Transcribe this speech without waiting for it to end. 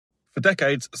For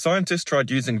decades, scientists tried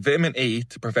using vitamin E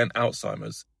to prevent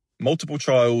Alzheimer's. Multiple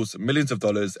trials, millions of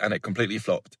dollars, and it completely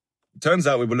flopped. It turns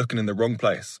out we were looking in the wrong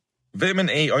place. Vitamin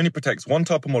E only protects one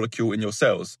type of molecule in your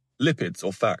cells, lipids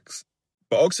or fats.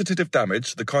 But oxidative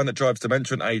damage, the kind that drives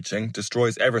dementia and aging,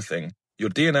 destroys everything. Your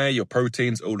DNA, your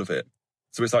proteins, all of it.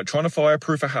 So it's like trying to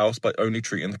fireproof a house by only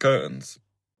treating the curtains.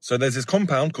 So there's this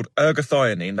compound called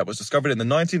ergothioneine that was discovered in the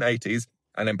 1980s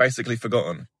and then basically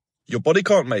forgotten. Your body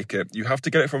can't make it, you have to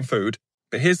get it from food,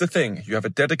 but here's the thing, you have a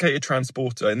dedicated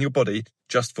transporter in your body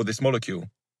just for this molecule.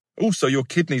 Also, your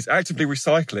kidneys actively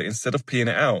recycle it instead of peeing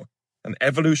it out, and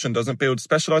evolution doesn't build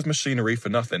specialised machinery for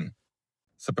nothing.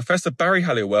 So Professor Barry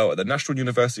Halliwell at the National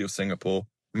University of Singapore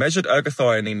measured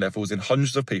ergothioneine levels in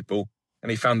hundreds of people, and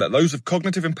he found that those with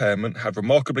cognitive impairment had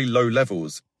remarkably low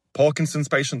levels. Parkinson's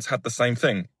patients had the same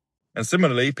thing. And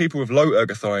similarly, people with low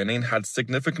ergothioneine had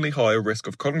significantly higher risk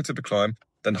of cognitive decline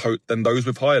than those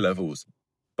with higher levels.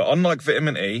 But unlike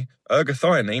vitamin E,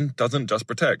 ergothioneine doesn't just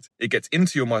protect. It gets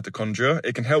into your mitochondria,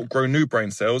 it can help grow new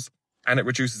brain cells, and it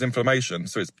reduces inflammation,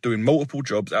 so it's doing multiple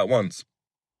jobs at once.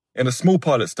 In a small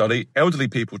pilot study, elderly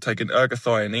people taking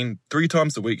ergothioneine 3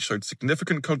 times a week showed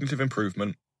significant cognitive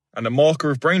improvement, and a marker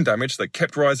of brain damage that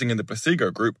kept rising in the placebo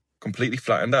group completely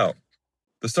flattened out.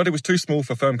 The study was too small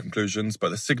for firm conclusions, but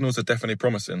the signals are definitely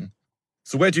promising.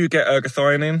 So where do you get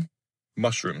ergothioneine?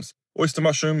 Mushrooms. Oyster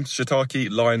mushrooms, shiitake,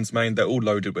 lion's mane, they're all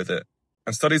loaded with it.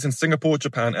 And studies in Singapore,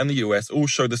 Japan, and the US all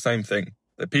show the same thing,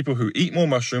 that people who eat more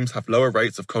mushrooms have lower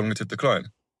rates of cognitive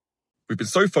decline. We've been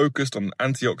so focused on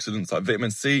antioxidants like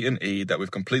vitamin C and E that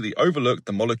we've completely overlooked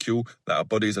the molecule that our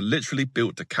bodies are literally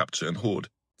built to capture and hoard.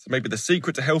 So maybe the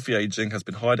secret to healthy aging has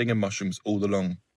been hiding in mushrooms all along.